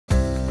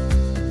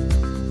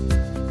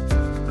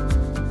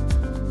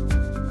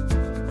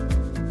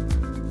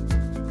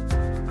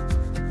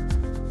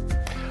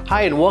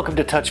Hi and welcome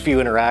to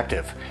Touchview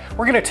Interactive.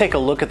 We're going to take a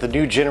look at the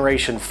new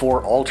Generation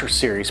 4 Ultra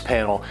Series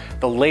panel,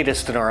 the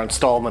latest in our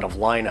installment of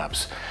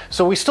lineups.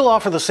 So we still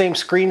offer the same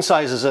screen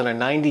sizes in a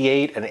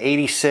 98, an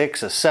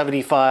 86, a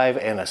 75,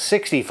 and a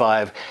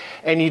 65,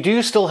 and you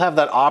do still have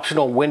that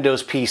optional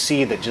Windows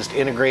PC that just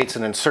integrates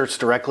and inserts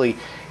directly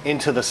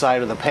into the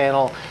side of the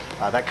panel.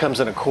 That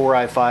comes in a Core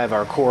i5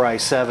 or Core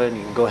i7.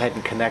 You can go ahead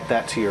and connect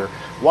that to your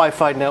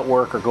Wi-Fi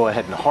network or go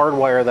ahead and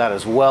hardwire that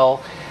as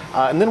well.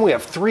 And then we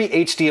have 3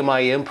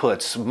 HDMI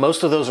inputs.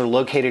 Most of those are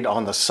located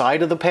on the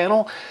side of the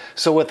panel.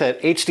 So with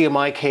that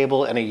HDMI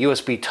cable and a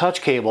USB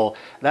touch cable,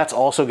 that's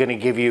also going to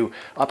give you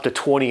up to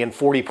 20 and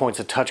 40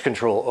 points of touch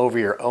control over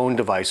your own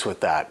device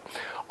with that.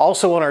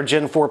 Also on our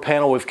Gen 4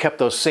 panel, we've kept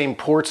those same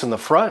ports in the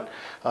front.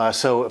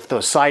 So if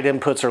those side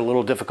inputs are a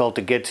little difficult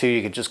to get to,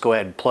 you can just go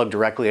ahead and plug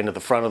directly into the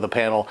front of the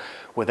panel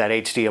with that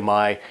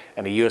HDMI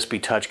and a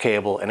USB touch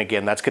cable. And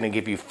again, that's going to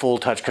give you full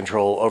touch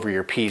control over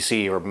your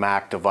PC or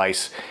Mac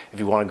device if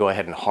you want to go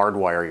ahead and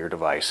hardwire your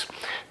device.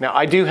 Now,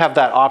 I do have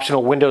that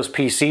optional Windows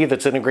PC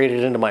that's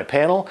integrated into my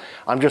panel.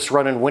 I'm just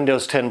running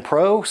Windows 10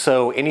 Pro,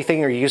 so anything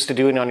you're used to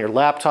doing on your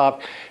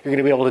laptop, you're going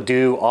to be able to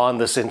do on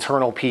this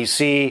internal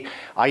PC.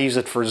 I use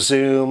it for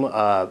Zoom,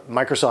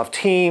 Microsoft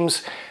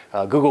Teams,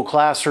 Google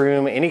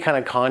Classroom, any kind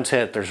of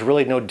content. There's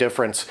really no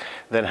difference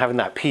than having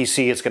that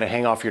PC. It's going to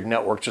hang off your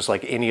network just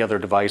like any other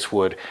device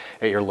would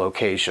at your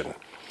location.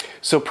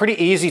 So pretty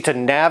easy to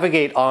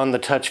navigate on the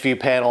Touchview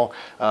panel.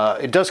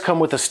 It does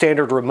come with a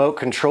standard remote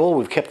control.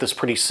 We've kept this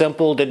pretty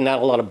simple, didn't add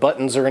a lot of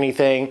buttons or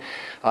anything.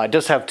 It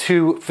does have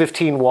two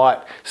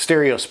 15-watt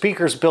stereo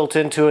speakers built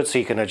into it, so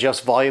you can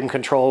adjust volume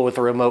control with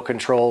the remote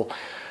control.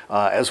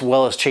 As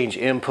well as change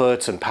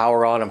inputs and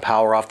power on and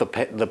power off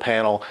the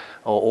panel,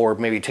 or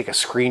maybe take a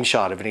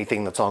screenshot of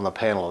anything that's on the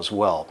panel as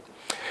well.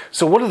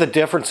 So what are the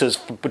differences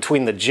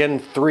between the Gen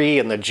 3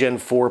 and the Gen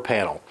 4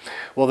 panel?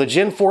 Well, the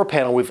Gen 4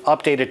 panel, we've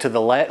updated to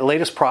the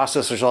latest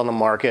processors on the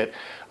market.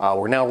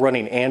 We're now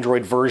running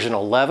Android version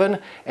 11,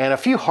 and a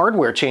few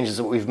hardware changes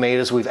that we've made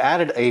is we've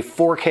added a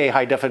 4K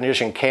high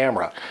definition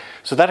camera.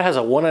 So that has a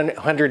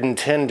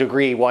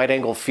 110-degree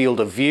wide-angle field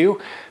of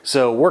view,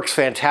 so works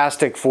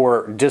fantastic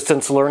for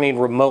distance learning,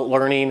 remote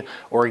learning,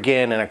 or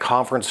again in a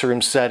conference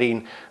room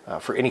setting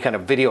for any kind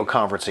of video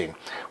conferencing.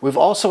 We've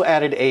also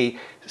added a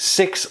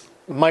 6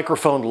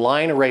 microphone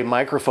line array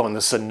microphone.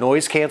 This is a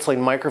noise canceling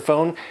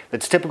microphone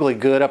that's typically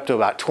good up to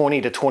about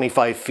 20 to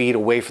 25 feet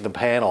away from the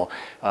panel.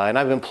 And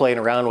I've been playing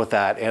around with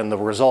that, and the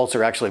results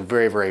are actually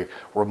very, very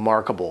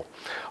remarkable.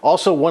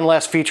 Also, one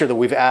last feature that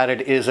we've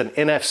added is an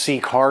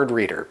NFC card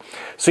reader.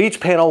 So each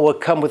panel will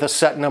come with a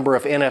set number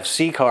of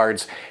NFC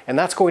cards, and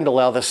that's going to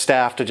allow the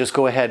staff to just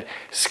go ahead,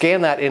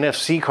 scan that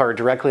NFC card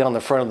directly on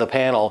the front of the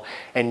panel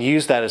and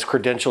use that as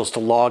credentials to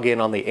log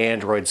in on the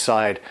Android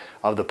side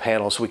of the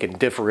panel, so we can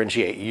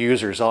differentiate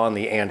users on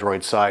the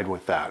Android side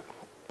with that.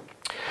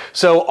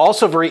 So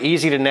also very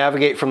easy to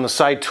navigate from the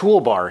side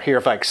toolbar. Here,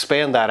 if I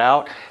expand that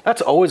out,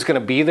 that's always going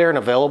to be there and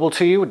available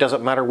to you. It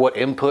doesn't matter what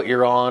input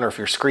you're on or if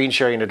you're screen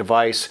sharing a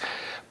device.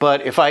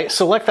 But if I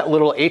select that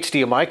little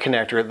HDMI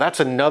connector,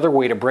 that's another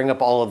way to bring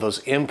up all of those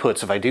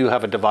inputs if I do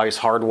have a device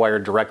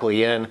hardwired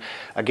directly in.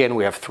 Again,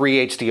 we have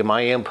 3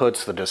 HDMI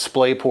inputs, the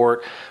display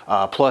port,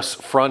 plus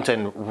front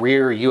and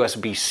rear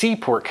USB-C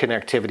port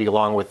connectivity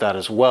along with that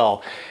as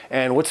well.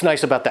 And what's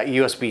nice about that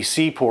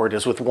USB-C port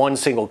is with one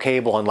single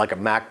cable on like a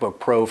MacBook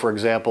Pro, for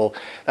example,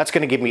 that's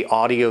going to give me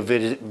audio,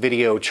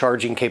 video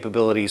charging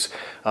capabilities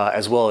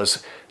as well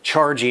as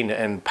charging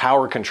and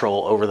power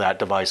control over that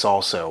device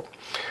also.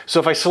 So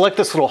if I select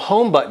this little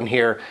home button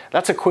here,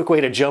 that's a quick way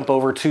to jump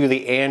over to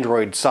the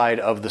Android side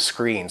of the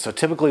screen. So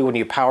typically when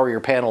you power your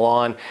panel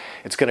on,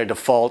 it's going to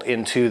default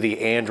into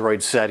the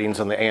Android settings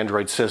on the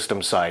Android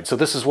system side. So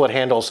this is what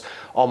handles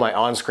all my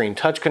on-screen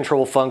touch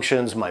control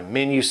functions, my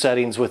menu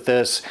settings with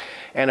this,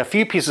 and a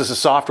few pieces of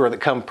software that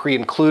come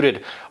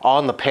pre-included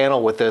on the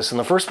panel with this. And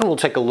the first one we'll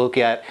take a look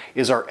at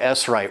is our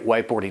S-Write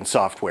whiteboarding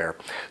software.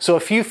 So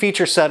a few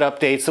feature set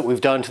updates that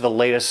we've done to the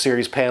latest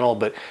series panel,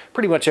 but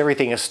pretty much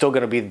everything is still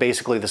going to be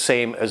basically the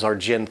same as our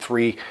Gen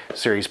 3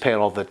 series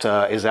panel that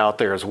is out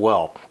there as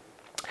well.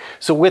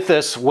 So with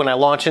this, when I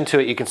launch into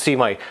it, you can see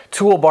my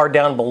toolbar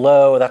down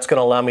below. That's going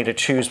to allow me to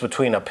choose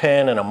between a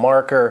pen and a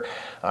marker.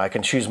 I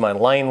can choose my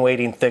line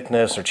weighting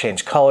thickness or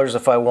change colors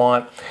if I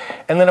want.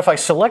 And then if I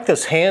select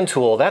this hand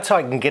tool, that's how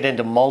I can get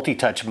into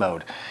multi-touch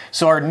mode.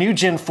 So our new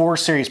Gen 4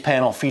 series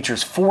panel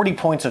features 40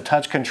 points of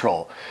touch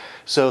control.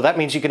 So that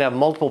means you can have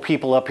multiple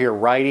people up here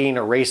writing,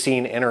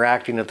 erasing,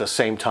 interacting at the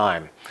same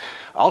time.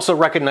 Also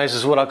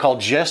recognizes what I call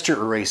gesture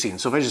erasing.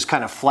 So if I just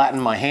kind of flatten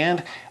my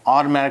hand,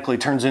 automatically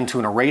turns into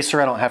an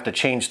eraser. I don't have to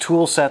change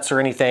tool sets or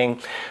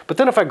anything. But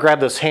then if I grab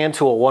this hand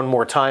tool one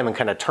more time and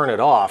kind of turn it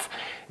off,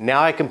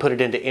 now I can put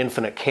it into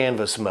infinite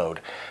canvas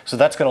mode. So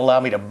that's going to allow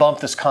me to bump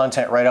this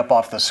content right up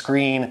off the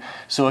screen.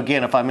 So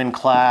again, if I'm in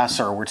class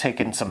or we're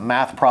taking some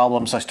math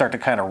problems, I start to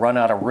kind of run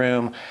out of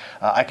room,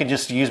 I can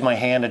just use my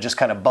hand to just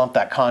kind of bump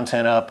that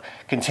content up,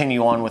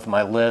 continue on with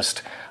my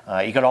list.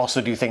 You can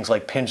also do things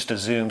like pinch to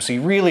zoom, so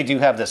you really do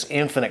have this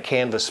infinite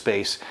canvas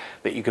space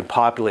that you can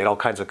populate all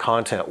kinds of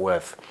content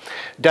with.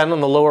 Down in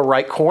the lower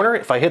right corner,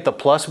 if I hit the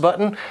plus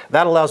button,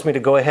 that allows me to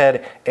go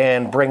ahead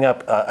and bring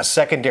up a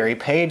secondary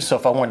page. So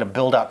if I wanted to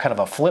build out kind of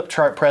a flip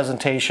chart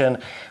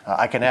presentation,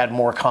 I can add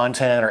more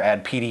content or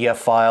add PDF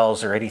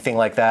files or anything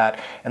like that,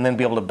 and then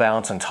be able to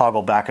bounce and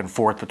toggle back and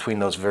forth between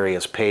those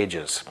various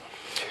pages.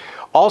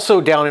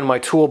 Also down in my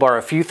toolbar,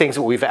 a few things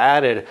that we've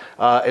added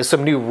is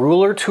some new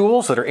ruler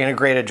tools that are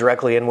integrated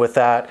directly in with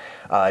that.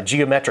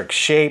 Geometric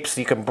shapes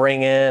you can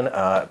bring in,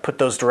 put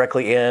those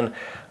directly in.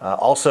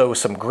 Also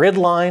some grid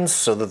lines,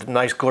 so the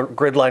nice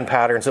grid line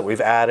patterns that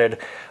we've added.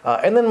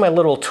 And then my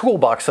little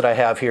toolbox that I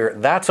have here,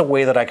 that's a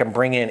way that I can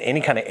bring in any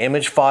kind of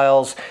image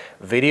files,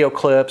 video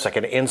clips, I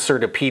can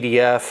insert a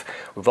PDF.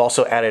 We've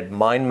also added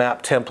mind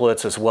map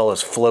templates as well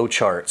as flow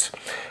charts.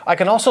 I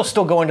can also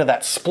still go into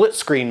that split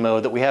screen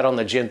mode that we had on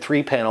the Gen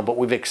 3 panel, but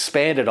we've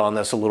expanded on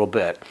this a little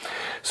bit.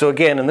 So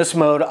again, in this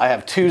mode, I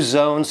have 2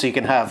 zones, so you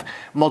can have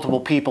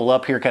multiple people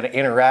up here kind of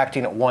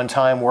interacting at one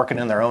time, working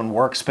in their own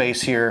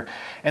workspace here.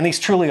 And these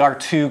truly are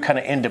 2 kind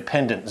of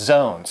independent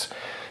zones.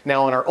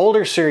 Now in our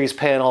older series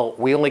panel,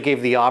 we only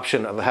gave the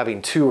option of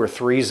having 2 or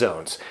 3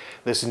 zones.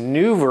 This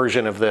new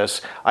version of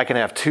this, I can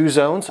have 2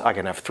 zones, I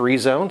can have 3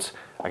 zones,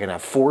 I can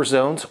have 4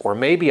 zones, or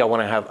maybe I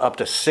want to have up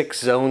to 6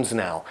 zones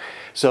now.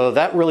 So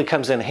that really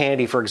comes in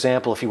handy, for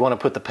example, if you want to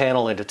put the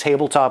panel into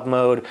tabletop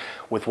mode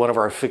with one of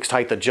our fixed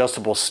height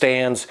adjustable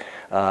stands.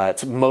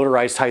 It's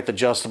motorized height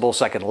adjustable,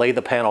 so I can lay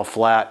the panel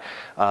flat,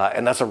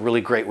 and that's a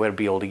really great way to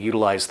be able to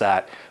utilize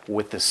that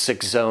with the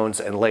 6 zones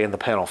and laying the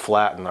panel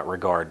flat in that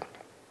regard.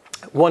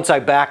 Once I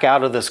back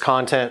out of this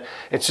content,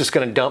 it's just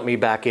going to dump me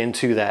back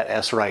into that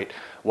S-Write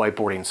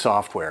whiteboarding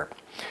software.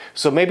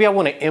 So maybe I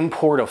want to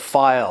import a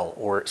file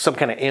or some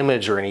kind of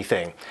image or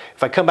anything.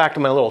 If I come back to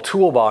my little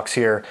toolbox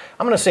here,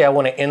 I'm going to say I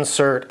want to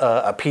insert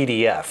a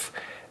PDF.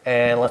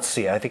 And let's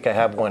see, I think I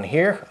have one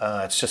here.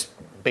 It's just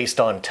based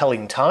on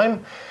telling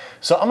time.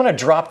 So I'm going to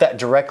drop that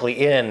directly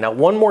in. Now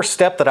one more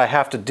step that I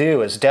have to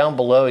do is down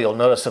below you'll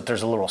notice that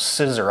there's a little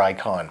scissor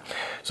icon.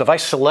 So if I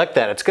select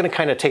that, it's going to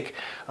kind of take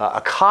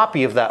a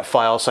copy of that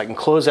file so I can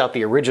close out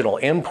the original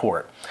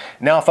import.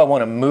 Now if I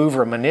want to move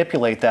or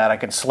manipulate that, I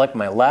can select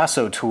my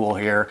lasso tool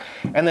here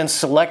and then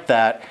select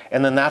that,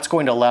 and then that's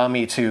going to allow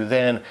me to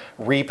then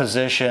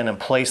reposition and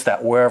place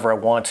that wherever I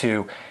want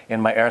to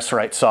in my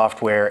S-Write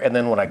software. And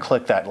then when I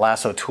click that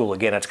lasso tool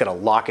again, it's going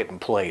to lock it in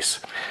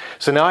place.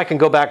 So now I can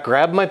go back,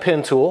 grab my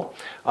pen tool,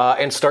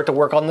 and start to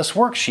work on this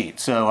worksheet.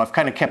 So I've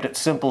kind of kept it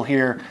simple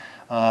here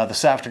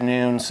this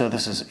afternoon. So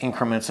this is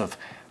increments of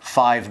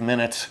 5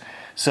 minutes.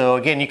 So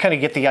again, you kind of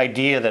get the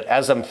idea that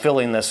as I'm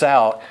filling this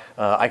out,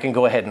 I can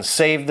go ahead and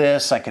save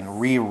this. I can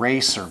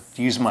re-erase or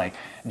use my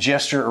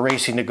gesture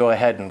erasing to go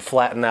ahead and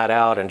flatten that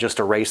out and just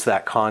erase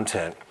that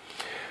content.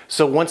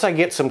 So once I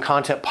get some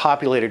content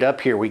populated up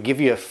here, we give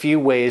you a few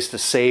ways to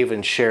save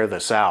and share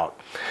this out.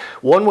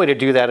 One way to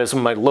do that is in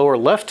my lower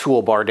left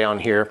toolbar down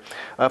here.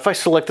 If I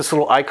select this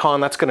little icon,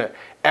 that's going to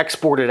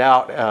export it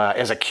out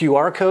as a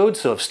QR code.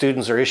 So if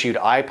students are issued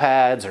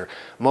iPads or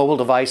mobile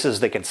devices,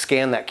 they can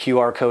scan that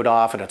QR code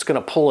off and it's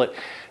going to pull it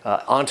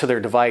onto their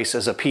device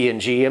as a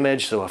PNG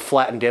image, so a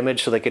flattened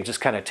image, so they can just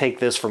kind of take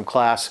this from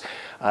class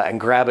and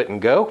grab it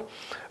and go.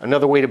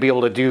 Another way to be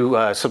able to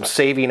do some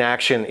saving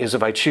action is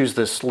if I choose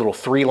this little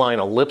 3-line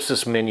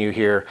ellipsis menu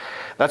here,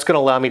 that's going to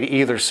allow me to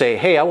either say,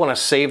 hey, I want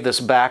to save this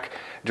back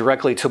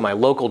directly to my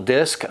local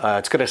disk.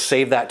 It's going to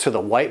save that to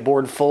the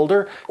whiteboard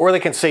folder, or they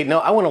can say, no,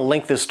 I want to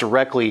link this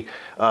directly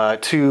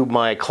to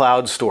my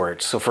cloud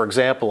storage. So for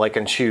example, I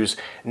can choose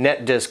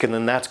NetDisk, and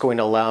then that's going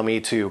to allow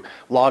me to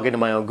log into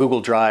my own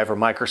Google Drive or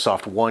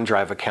Microsoft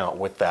OneDrive account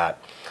with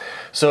that.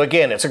 So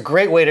again, it's a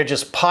great way to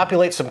just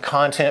populate some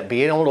content,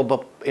 be able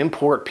to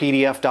import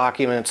PDF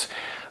documents,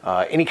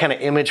 any kind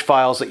of image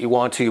files that you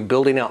want to,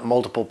 building out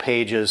multiple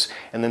pages,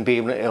 and then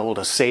being able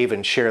to save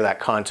and share that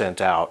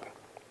content out.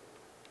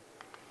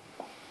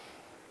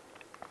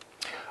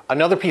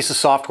 Another piece of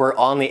software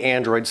on the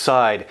Android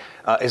side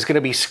is going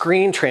to be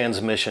screen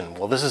transmission.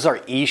 Well, this is our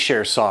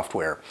eShare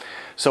software.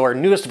 So our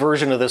newest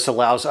version of this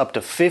allows up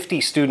to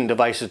 50 student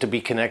devices to be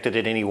connected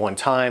at any one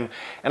time.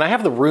 And I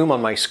have the room on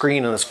my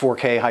screen in this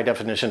 4K high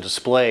definition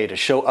display to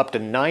show up to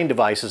 9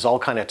 devices all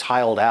kind of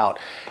tiled out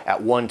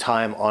at one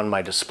time on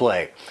my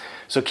display.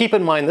 So keep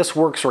in mind, this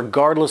works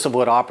regardless of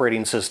what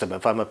operating system.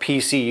 If I'm a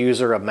PC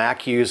user, a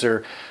Mac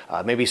user,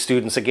 maybe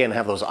students again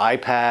have those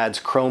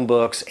iPads,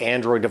 Chromebooks,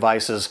 Android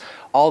devices,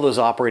 all those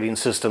operating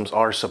systems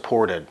are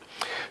supported.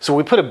 So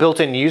we put a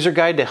built-in user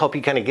guide to help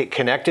you kind of get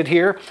connected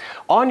here.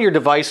 On your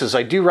devices,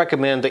 I do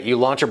recommend that you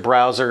launch a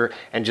browser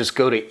and just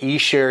go to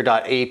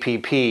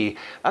eshare.app.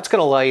 That's going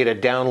to allow you to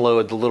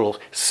download the little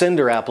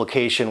Sender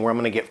application where I'm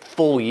going to get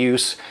full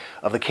use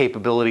of the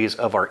capabilities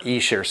of our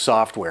eShare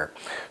software.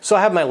 So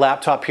I have my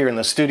laptop here in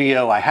the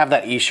studio. I have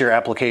that eShare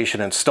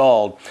application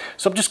installed.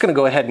 So I'm just going to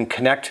go ahead and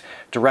connect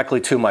directly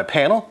to my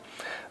panel.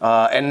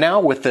 And now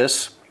with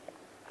this,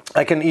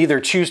 I can either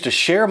choose to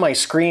share my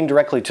screen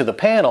directly to the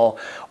panel,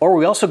 or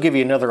we also give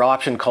you another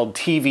option called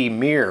TV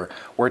Mirror,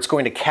 where it's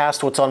going to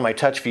cast what's on my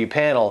Touchview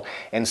panel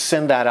and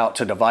send that out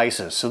to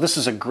devices. So this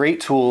is a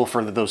great tool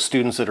for those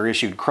students that are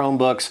issued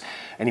Chromebooks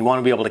and you want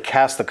to be able to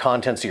cast the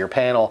contents of your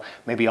panel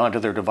maybe onto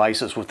their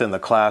devices within the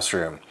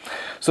classroom.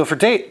 So for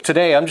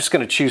today, I'm just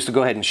going to choose to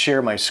go ahead and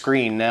share my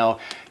screen. Now,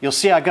 you'll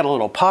see I got a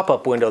little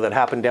pop-up window that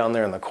happened down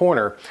there in the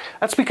corner.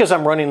 That's because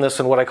I'm running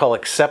this in what I call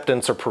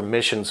acceptance or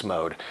permissions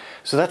mode.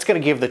 So that's going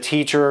to give the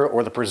teacher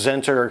or the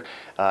presenter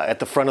at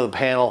the front of the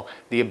panel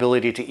the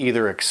ability to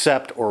either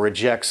accept or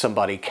reject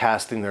somebody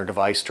casting their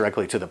device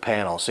directly to the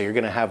panel. So you're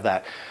going to have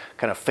that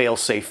kind of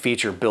fail-safe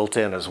feature built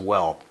in as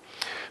well.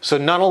 So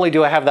not only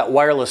do I have that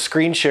wireless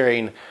screen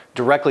sharing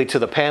directly to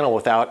the panel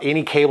without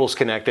any cables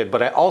connected,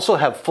 but I also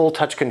have full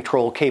touch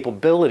control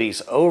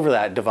capabilities over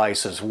that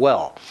device as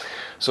well.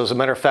 So as a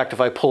matter of fact,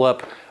 if I pull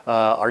up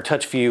our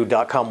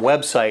touchview.com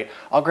website,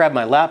 I'll grab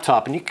my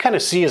laptop and you can kind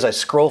of see as I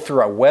scroll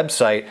through our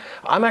website,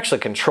 I'm actually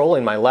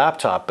controlling my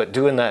laptop, but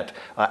doing that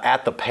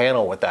at the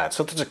panel with that.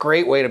 So it's a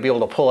great way to be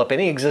able to pull up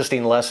any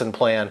existing lesson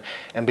plan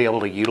and be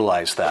able to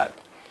utilize that.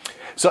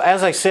 So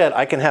as I said,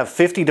 I can have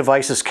 50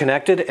 devices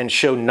connected and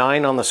show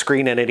 9 on the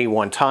screen at any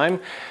one time.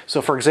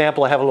 So for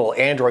example, I have a little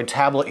Android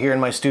tablet here in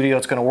my studio.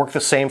 It's going to work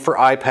the same for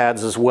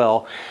iPads as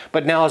well.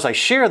 But now as I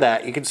share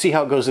that, you can see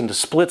how it goes into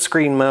split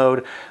screen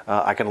mode.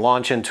 I can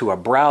launch into a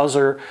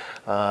browser,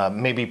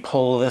 maybe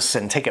pull this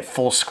and take it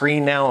full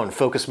screen now and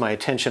focus my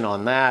attention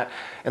on that,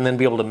 and then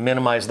be able to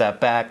minimize that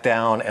back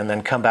down and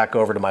then come back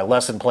over to my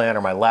lesson plan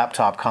or my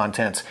laptop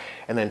contents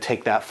and then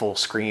take that full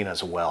screen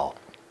as well.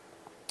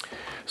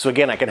 So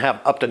again, I can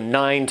have up to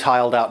 9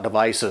 tiled out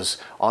devices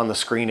on the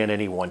screen at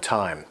any one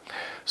time.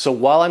 So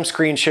while I'm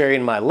screen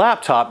sharing my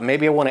laptop,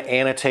 maybe I want to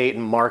annotate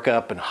and mark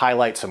up and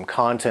highlight some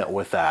content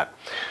with that.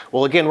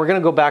 Well, again, we're going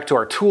to go back to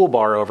our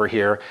toolbar over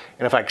here.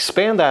 And if I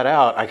expand that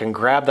out, I can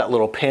grab that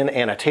little pen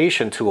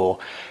annotation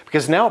tool,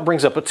 because now it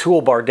brings up a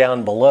toolbar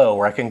down below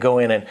where I can go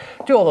in and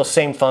do all those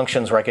same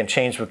functions where I can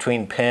change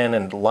between pen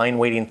and line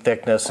weighting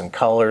thickness and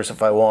colors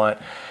if I want.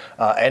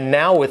 And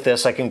now with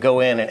this, I can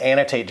go in and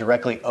annotate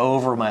directly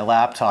over my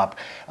laptop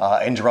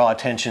and draw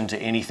attention to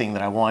anything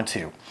that I want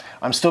to.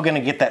 I'm still going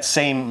to get that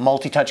same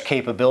multi-touch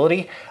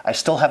capability. I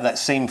still have that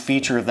same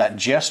feature of that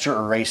gesture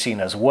erasing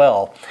as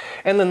well.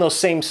 And then those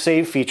same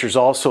save features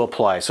also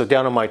apply. So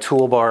down on my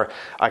toolbar,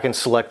 I can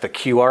select the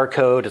QR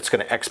code. It's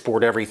going to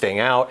export everything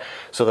out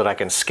so that I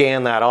can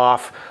scan that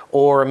off.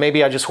 Or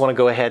maybe I just want to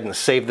go ahead and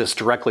save this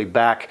directly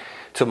back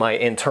to my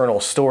internal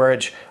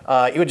storage.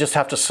 You would just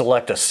have to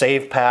select a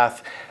save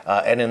path.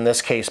 And in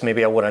this case,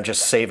 maybe I want to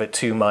just save it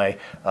to my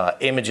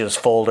images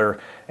folder,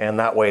 and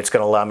that way it's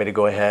going to allow me to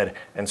go ahead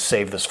and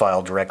save this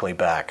file directly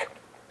back.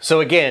 So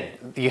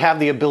again, you have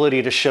the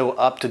ability to show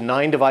up to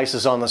 9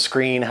 devices on the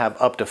screen, have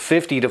up to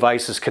 50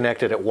 devices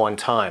connected at one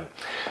time.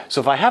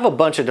 So if I have a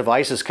bunch of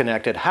devices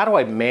connected, how do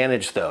I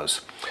manage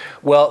those?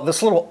 Well,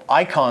 this little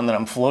icon that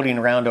I'm floating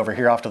around over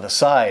here off to the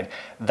side,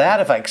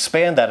 that, if I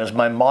expand that, is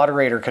my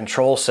moderator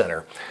control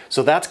center.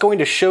 So that's going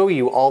to show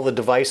you all the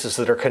devices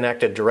that are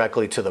connected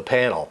directly to the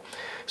panel.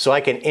 So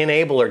I can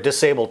enable or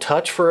disable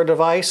touch for a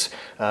device.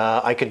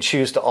 I can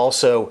choose to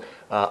also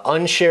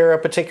unshare a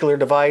particular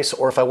device,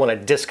 or if I want to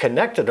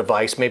disconnect a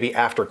device, maybe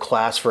after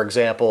class, for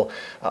example,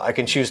 I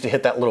can choose to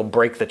hit that little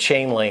break the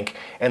chain link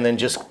and then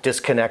just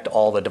disconnect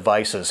all the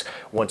devices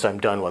once I'm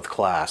done with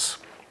class.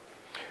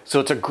 So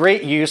it's a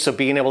great use of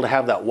being able to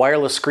have that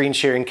wireless screen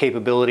sharing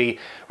capability.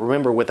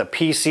 Remember, with a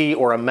PC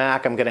or a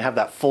Mac, I'm going to have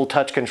that full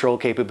touch control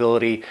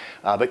capability.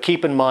 But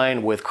keep in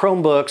mind, with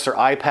Chromebooks or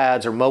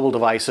iPads or mobile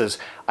devices,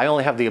 I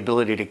only have the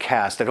ability to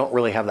cast. I don't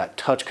really have that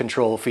touch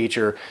control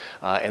feature.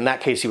 In that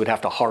case, you would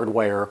have to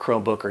hardwire a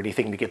Chromebook or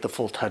anything to get the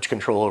full touch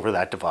control over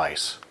that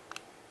device.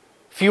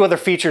 A few other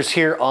features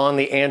here on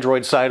the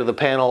Android side of the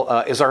panel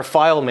is our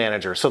file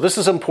manager. So this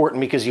is important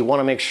because you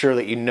want to make sure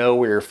that you know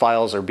where your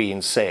files are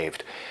being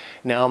saved.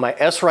 Now, my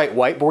S-Write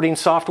whiteboarding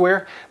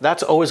software,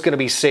 that's always going to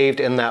be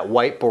saved in that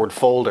whiteboard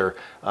folder.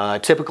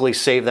 Typically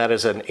save that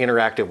as an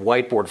interactive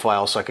whiteboard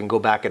file so I can go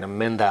back and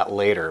amend that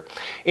later.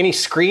 Any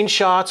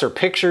screenshots or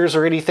pictures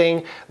or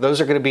anything, those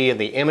are going to be in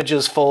the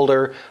images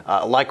folder.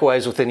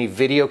 Likewise with any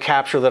video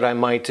capture that I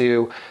might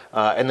do,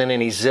 and then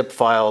any zip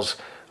files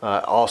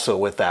also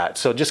with that.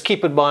 So just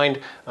keep in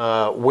mind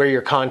where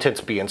your content's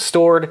being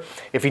stored.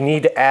 If you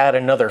need to add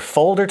another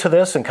folder to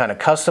this and kind of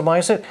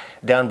customize it,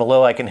 down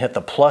below I can hit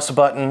the plus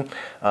button,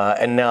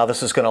 and now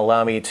this is going to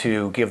allow me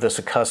to give this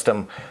a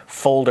custom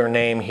folder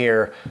name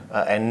here,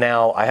 and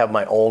now I have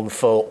my own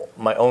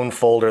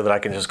folder that I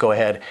can just go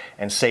ahead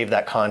and save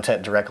that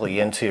content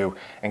directly into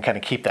and kind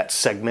of keep that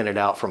segmented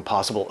out from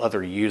possible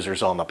other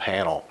users on the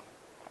panel.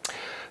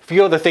 A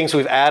few other things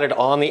we've added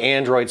on the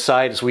Android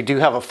side is we do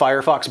have a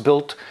Firefox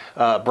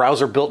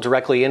browser built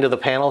directly into the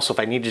panel. So if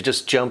I need to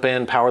just jump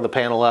in, power the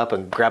panel up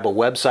and grab a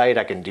website,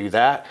 I can do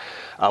that.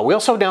 We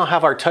also now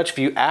have our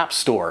Touchview App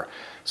Store.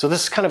 So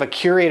this is kind of a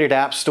curated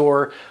app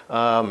store.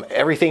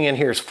 Everything in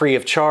here is free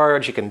of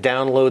charge. You can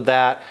download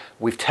that.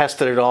 We've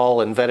tested it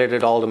all and vetted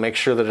it all to make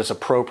sure that it's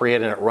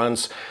appropriate and it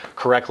runs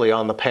correctly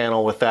on the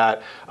panel with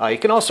that. You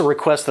can also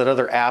request that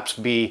other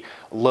apps be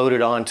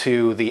loaded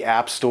onto the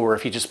App Store.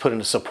 If you just put in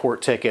a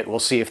support ticket, we'll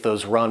see if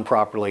those run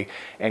properly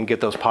and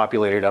get those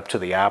populated up to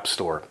the App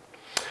Store.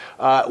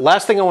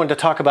 Last thing I wanted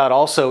to talk about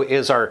also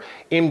is our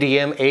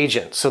MDM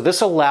agent. So this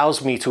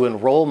allows me to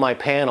enroll my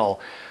panel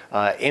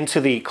into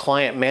the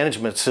client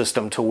management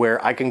system to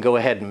where I can go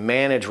ahead and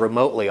manage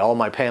remotely all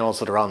my panels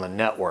that are on the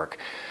network.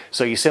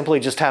 So you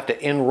simply just have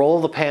to enroll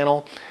the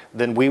panel,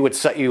 then we would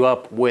set you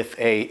up with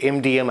a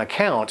MDM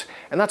account,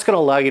 and that's going to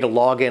allow you to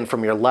log in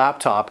from your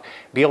laptop,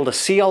 be able to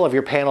see all of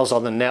your panels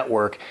on the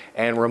network,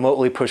 and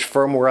remotely push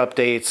firmware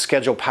updates,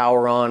 schedule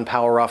power on,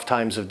 power off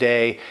times of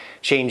day,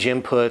 change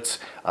inputs,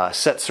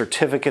 set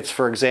certificates,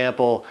 for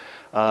example.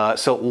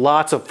 So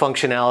lots of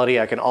functionality.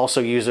 I can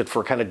also use it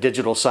for kind of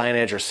digital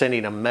signage or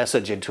sending a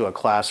message into a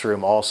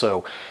classroom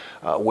also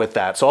with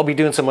that. So I'll be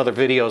doing some other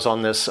videos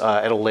on this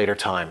at a later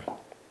time.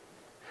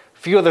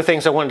 A few other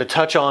things I wanted to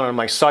touch on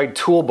my side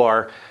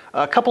toolbar.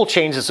 A couple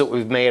changes that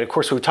we've made. Of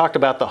course, we talked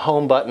about the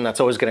home button. That's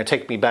always going to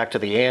take me back to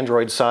the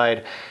Android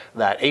side.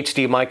 That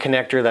HDMI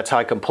connector, that's how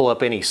I can pull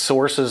up any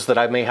sources that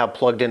I may have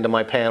plugged into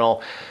my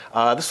panel.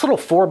 This little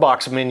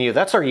 4-box menu,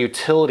 that's our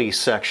utility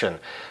section.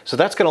 So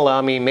that's going to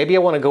allow me, maybe I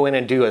want to go in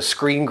and do a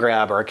screen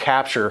grab or a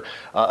capture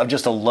of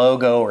just a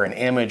logo or an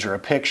image or a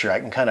picture. I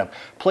can kind of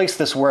place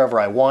this wherever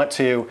I want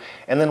to,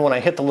 and then when I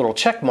hit the little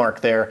check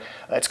mark there,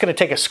 it's going to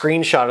take a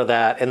screenshot of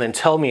that and then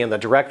tell me in the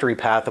directory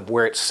path of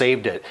where it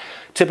saved it.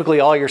 Typically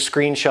all your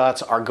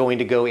screenshots are going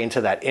to go into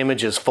that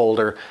images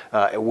folder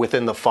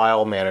within the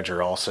file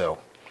manager also.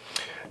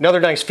 Another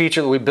nice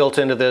feature that we built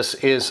into this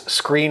is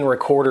screen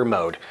recorder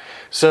mode.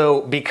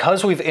 So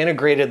because we've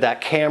integrated that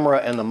camera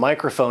and the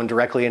microphone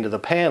directly into the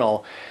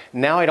panel,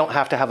 now I don't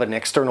have to have an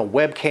external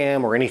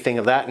webcam or anything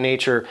of that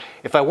nature.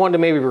 If I wanted to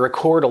maybe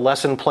record a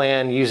lesson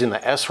plan using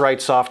the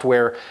S-Write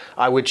software,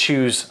 I would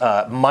choose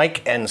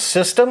mic and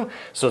system.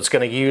 So it's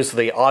going to use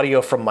the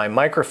audio from my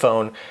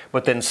microphone,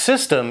 but then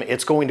system,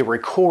 it's going to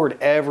record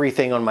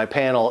everything on my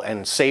panel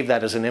and save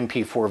that as an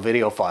MP4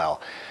 video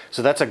file.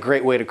 So that's a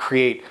great way to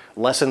create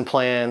lesson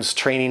plans,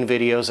 training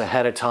videos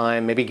ahead of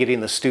time, maybe getting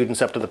the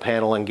students up to the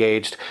panel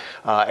engaged.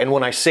 And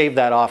when I save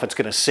that off, it's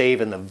going to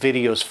save in the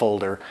videos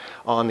folder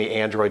on the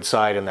Android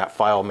side and that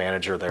file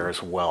manager there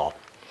as well.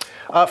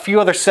 A few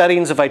other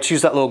settings. If I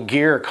choose that little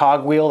gear or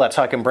cogwheel, that's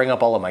how I can bring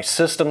up all of my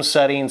system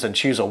settings and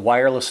choose a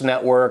wireless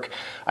network.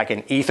 I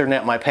can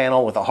Ethernet my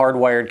panel with a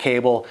hardwired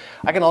cable.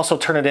 I can also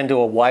turn it into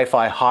a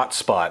Wi-Fi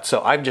hotspot.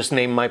 So I've just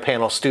named my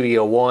panel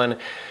Studio 1.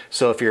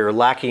 So if you're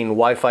lacking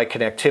Wi-Fi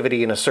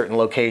connectivity in a certain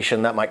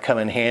location, that might come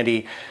in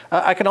handy.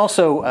 I can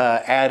also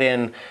add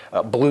in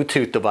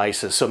Bluetooth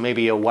devices, so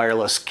maybe a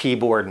wireless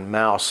keyboard and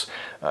mouse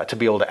to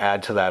be able to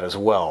add to that as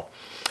well.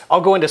 I'll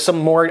go into some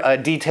more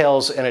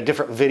details in a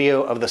different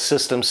video of the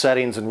system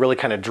settings and really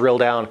kind of drill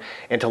down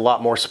into a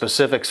lot more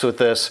specifics with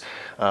this.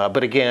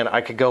 But again,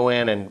 I could go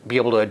in and be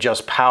able to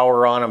adjust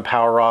power on and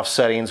power off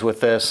settings with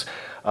this.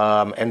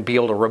 And be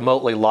able to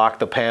remotely lock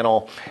the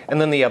panel.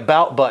 And then the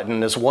About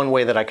button is one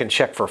way that I can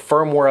check for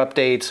firmware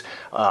updates.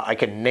 I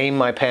can name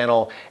my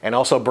panel and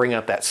also bring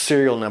up that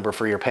serial number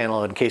for your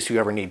panel in case you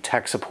ever need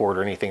tech support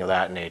or anything of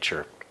that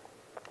nature.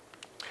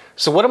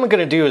 So what I'm going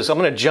to do is I'm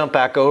going to jump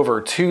back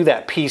over to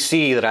that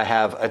PC that I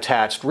have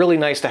attached. Really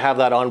nice to have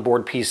that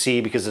onboard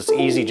PC because it's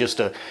easy just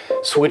to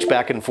switch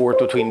back and forth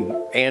between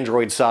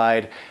Android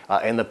side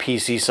and the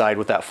PC side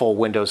with that full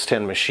Windows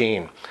 10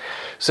 machine.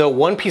 So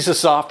one piece of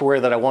software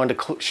that I wanted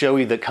to show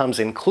you that comes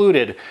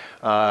included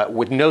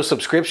with no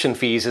subscription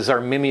fees is our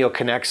Mimeo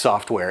Connect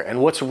software. And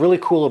what's really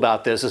cool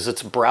about this is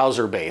it's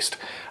browser based.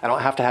 I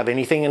don't have to have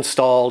anything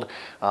installed.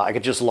 I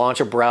could just launch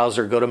a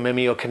browser, go to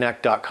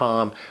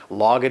mimeoconnect.com,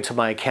 log into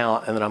my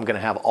account, and then I'm going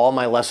to have all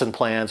my lesson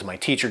plans, my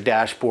teacher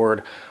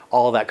dashboard,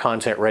 all of that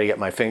content ready at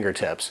my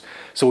fingertips.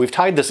 So we've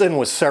tied this in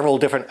with several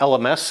different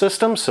LMS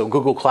systems, so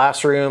Google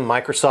Classroom,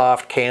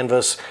 Microsoft,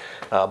 Canvas,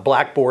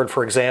 Blackboard,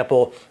 for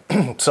example.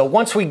 So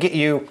once we get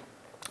you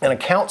an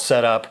account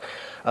set up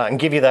and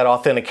give you that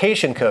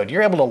authentication code,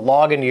 you're able to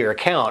log into your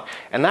account,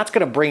 and that's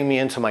going to bring me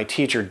into my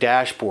teacher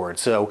dashboard.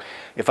 So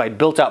if I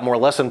built out more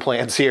lesson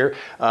plans here,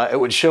 it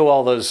would show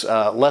all those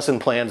lesson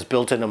plans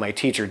built into my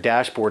teacher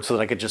dashboard so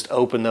that I could just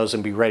open those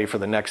and be ready for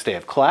the next day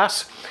of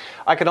class.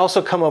 I can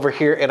also come over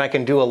here and I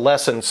can do a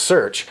lesson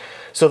search.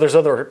 So there's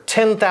over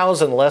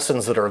 10,000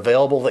 lessons that are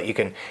available that you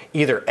can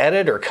either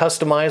edit or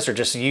customize or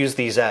just use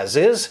these as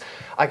is.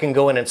 I can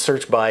go in and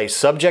search by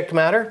subject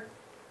matter.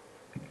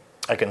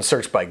 I can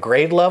search by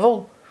grade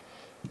level.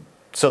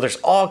 So there's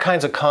all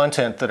kinds of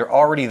content that are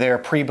already there,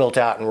 pre-built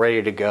out and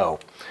ready to go.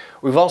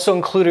 We've also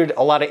included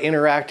a lot of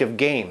interactive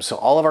games. So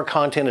all of our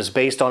content is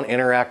based on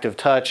interactive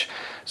touch.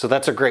 So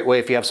that's a great way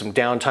if you have some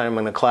downtime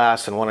in the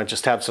class and want to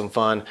just have some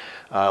fun,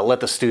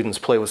 let the students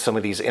play with some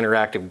of these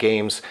interactive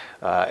games,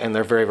 and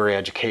they're very, very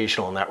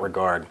educational in that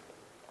regard.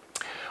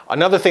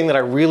 Another thing that I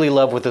really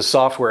love with this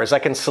software is I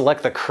can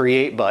select the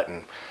Create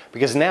button.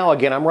 because now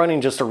again I'm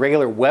running just a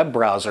regular web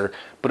browser,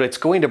 but it's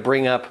going to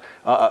bring up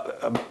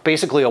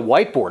basically a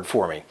whiteboard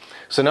for me.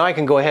 So now I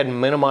can go ahead and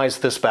minimize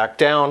this back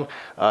down.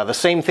 The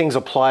same things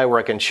apply where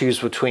I can choose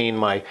between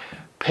my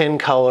pen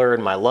color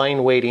and my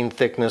line weighting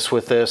thickness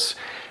with this.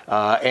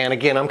 And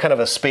again, I'm kind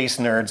of a space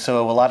nerd,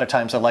 so a lot of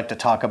times I like to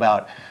talk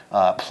about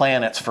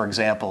planets, for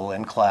example,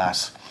 in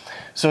class.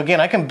 So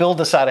again, I can build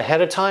this out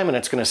ahead of time and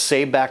it's going to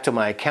save back to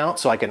my account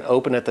so I can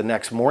open it the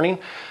next morning,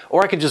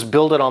 or I can just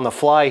build it on the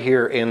fly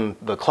here in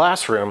the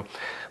classroom.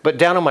 But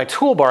down on my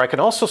toolbar, I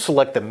can also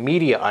select the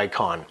media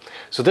icon.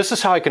 So this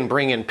is how I can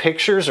bring in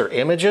pictures or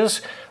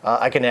images.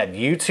 I can add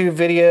YouTube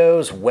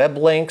videos, web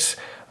links.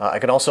 I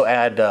can also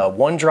add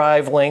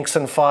OneDrive links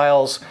and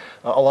files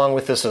along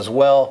with this as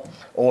well,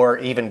 or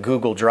even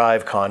Google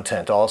Drive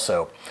content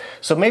also.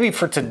 So maybe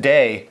for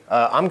today,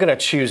 I'm going to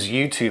choose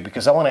YouTube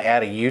because I want to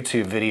add a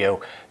YouTube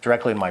video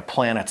directly in my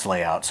planets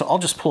layout. So I'll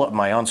just pull up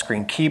my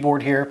on-screen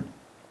keyboard here,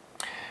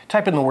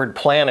 type in the word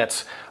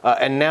planets,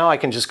 and now I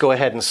can just go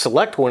ahead and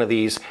select one of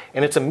these,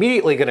 and it's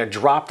immediately going to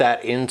drop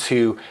that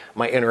into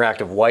my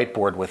interactive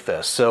whiteboard with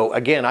this. So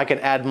again, I can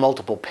add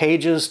multiple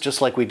pages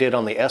just like we did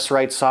on the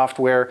S-Write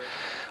software.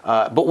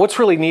 But what's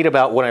really neat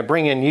about when I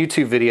bring in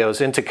YouTube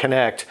videos into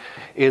Connect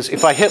is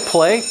if I hit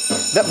play,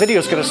 that video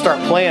is going to start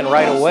playing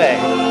right away.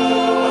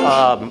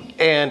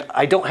 And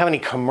I don't have any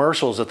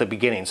commercials at the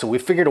beginning. So we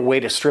figured a way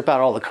to strip out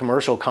all the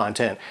commercial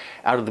content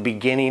out of the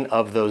beginning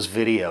of those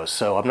videos.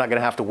 So I'm not going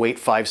to have to wait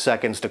 5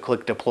 seconds to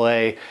click to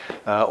play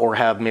or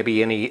have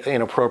maybe any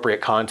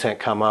inappropriate content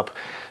come up.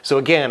 So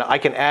again, I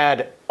can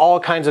add all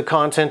kinds of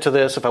content to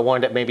this. If I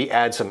wanted to maybe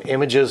add some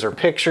images or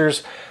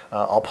pictures,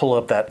 I'll pull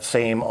up that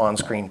same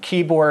on-screen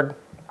keyboard.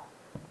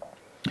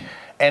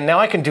 And now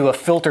I can do a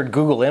filtered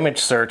Google image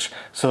search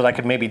so that I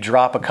could maybe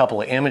drop a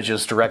couple of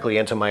images directly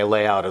into my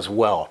layout as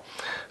well.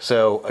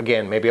 So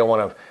again, maybe I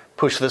want to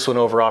push this one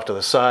over off to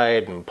the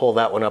side and pull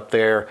that one up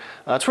there.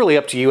 It's really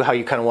up to you how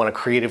you kind of want to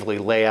creatively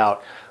lay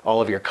out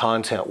all of your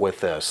content with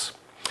this.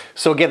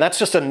 So again, that's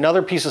just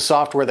another piece of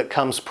software that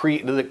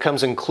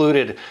comes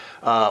included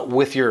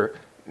with your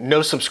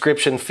no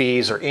subscription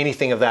fees or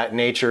anything of that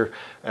nature.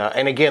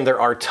 And again, there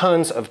are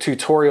tons of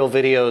tutorial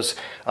videos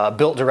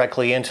built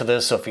directly into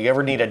this. So if you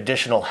ever need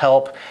additional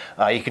help,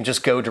 you can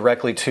just go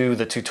directly to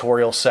the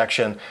tutorial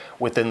section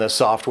within the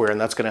software, and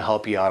that's going to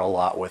help you out a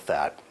lot with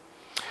that.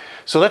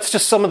 So that's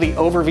just some of the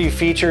overview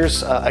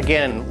features.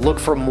 Again, look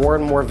for more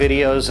and more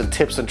videos and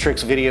tips and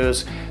tricks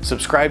videos.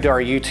 Subscribe to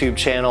our YouTube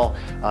channel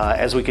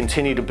as we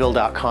continue to build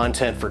out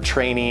content for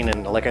training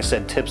and, like I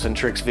said, tips and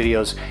tricks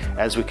videos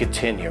as we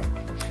continue.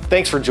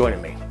 Thanks for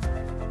joining me.